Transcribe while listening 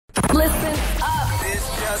Listen up. It's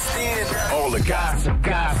just in. All the gossip.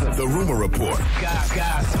 The Rumor Report.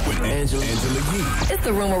 Gossip. With Angela Yee. It's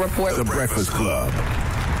the Rumor Report. The Breakfast Club.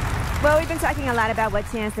 Well, we've been talking a lot about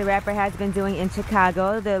what Chance the Rapper has been doing in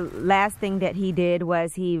Chicago. The last thing that he did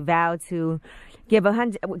was he vowed to give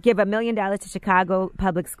 $1 million to Chicago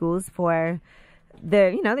public schools for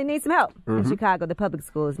they need some help in Chicago, the public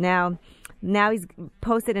schools. Now he's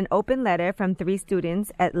posted an open letter from 3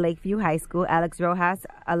 students at Lakeview High School, Alex Rojas,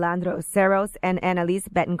 Alejandro Cerros, and Annalise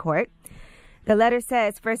Betancourt. The letter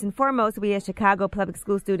says, first and foremost, we as Chicago public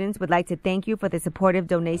school students would like to thank you for the supportive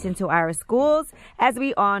donation to our schools. As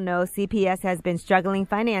we all know, CPS has been struggling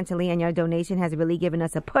financially, and your donation has really given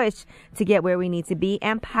us a push to get where we need to be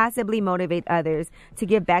and possibly motivate others to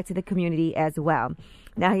give back to the community as well.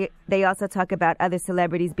 Now, they also talk about other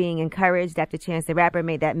celebrities being encouraged after Chance the Rapper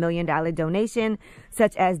made that $1 million donation,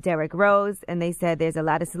 such as Derrick Rose. And they said there's a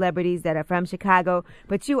lot of celebrities that are from Chicago,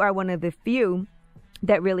 but you are one of the few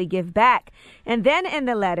that really give back. And then in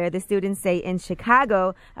the letter, the students say in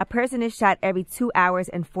Chicago, a person is shot every 2 hours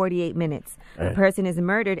and 48 minutes. A person is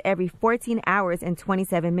murdered every 14 hours and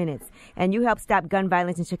 27 minutes. And you help stop gun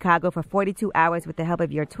violence in Chicago for 42 hours with the help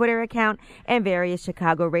of your Twitter account and various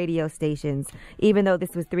Chicago radio stations. Even though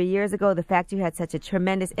this was 3 years ago, the fact you had such a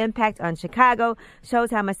tremendous impact on Chicago shows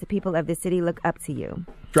how much the people of the city look up to you.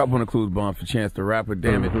 Drop one of Clues bomb for Chance the Rapper,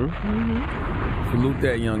 damn it. Salute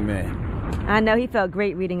that young man. I know he felt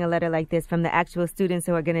great reading a letter like this from the actual students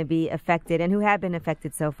who are going to be affected and who have been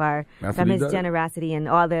affected so far from his generosity and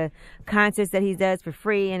all the concerts that he does for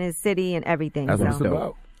free in his city and everything. That's what it's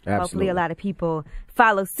about. Hopefully a lot of people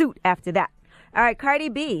follow suit after that. All right, Cardi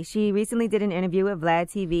B, she recently did an interview with Vlad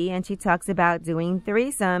TV, and she talks about doing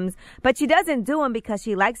threesomes, but she doesn't do them because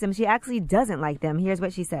she likes them. She actually doesn't like them. Here's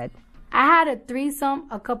what she said. I had a threesome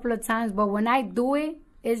a couple of times, but when I do it,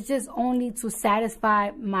 it's just only to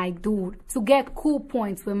satisfy my dude, to get cool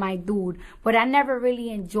points with my dude. But I never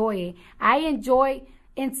really enjoy it. I enjoy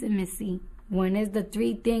intimacy. When it's the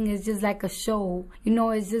 3 thing, it's just like a show.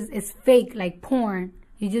 It's fake, like porn.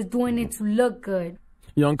 You're just doing it to look good.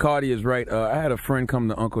 Young Cardi is right. I had a friend come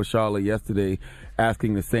to Uncle Charlotte yesterday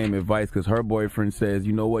asking the same advice because her boyfriend says,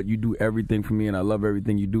 you know what, you do everything for me and I love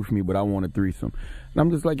everything you do for me, but I want a threesome. And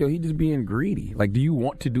I'm just like, yo, he just being greedy. Like, do you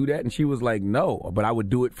want to do that? And she was like, no, but I would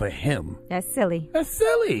do it for him. That's silly. That's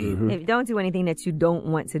silly. Don't do anything that you don't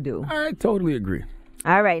want to do. I totally agree.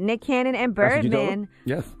 All right, Nick Cannon and Birdman.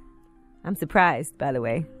 Yes. I'm surprised, by the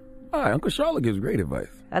way. All right, Uncle Charlotte gives great advice.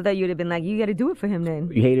 I thought you'd have been like, you got to do it for him then.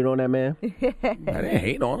 You hated on that man? I didn't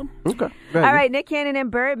hate on him. Okay. All right, Nick Cannon and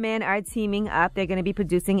Birdman are teaming up. They're going to be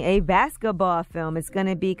producing a basketball film. It's going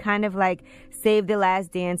to be kind of like Save the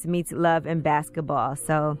Last Dance meets Love and Basketball.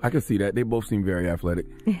 So I can see that. They both seem very athletic.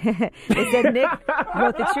 They said Nick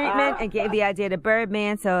wrote the treatment and gave the idea to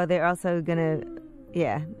Birdman, so they're also going to...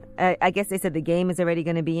 Yeah, I guess they said the game is already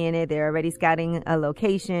going to be in it. They're already scouting a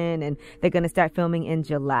location, and they're going to start filming in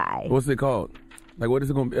July. What's it called? Like, what is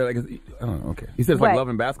it going to be? Like, I don't know. Okay. You said it's like Love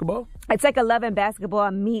and Basketball? It's like a Love and Basketball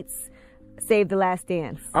meets Save the Last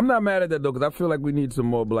Dance. I'm not mad at that, though, because I feel like we need some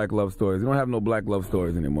more black love stories. We don't have no black love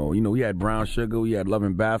stories anymore. You know, we had Brown Sugar, we had Love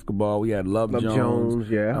and Basketball, we had Love Jones.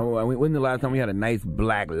 Yeah. When's the last time we had a nice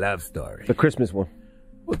black love story? The Christmas one.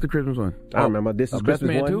 What's the Christmas one? I don't remember. This is Best Christmas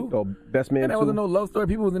Man 1 2? or Best Man 2? That wasn't no love story.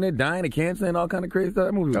 People was in there dying of cancer and all kind of crazy stuff.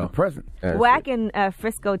 That movie was depressing. Wack and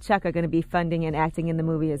Frisco Chuck are going to be funding and acting in the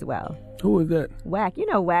movie as well. Who is that? Wack. You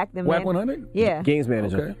know Wack. The Wack man. 100? Yeah. Games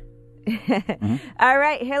manager. Okay. All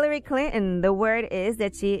right, Hillary Clinton. The word is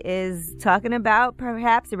that she is talking about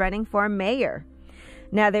perhaps running for mayor.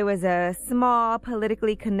 Now, there was a small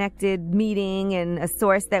politically connected meeting, and a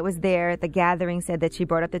source that was there at the gathering said that she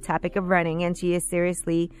brought up the topic of running, and she is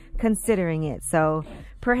seriously considering it. So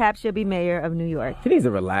perhaps she'll be mayor of New York. She needs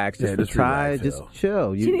to relax. Just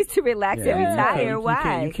chill. She needs to relax and retire.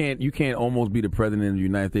 Why? You can't almost be the president of the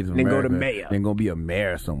United States of America. Then go to mayor. Then go be a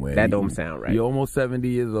mayor somewhere. That don't sound right. You're almost 70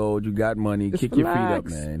 years old. You got money. Kick your feet up,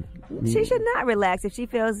 man. She should not relax if she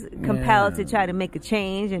feels compelled to try to make a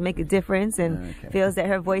change and make a difference and feels that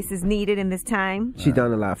her voice is needed in this time. She's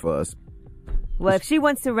done a lot for us. Well, if she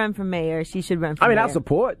wants to run for mayor, she should run for mayor. I'll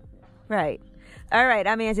support. Right. All right,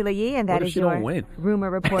 I'm Angela Yee, and that is your rumor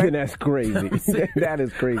report. That's crazy. That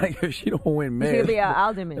is crazy. Like, if she don't win, man. She'll be our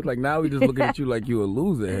alderman. It's like, now we just looking at you like you a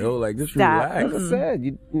loser. Yo. Like, just Stop. relax. Like I said,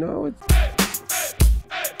 you know, it's...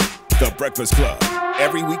 The Breakfast Club.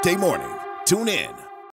 Every weekday morning. Tune in.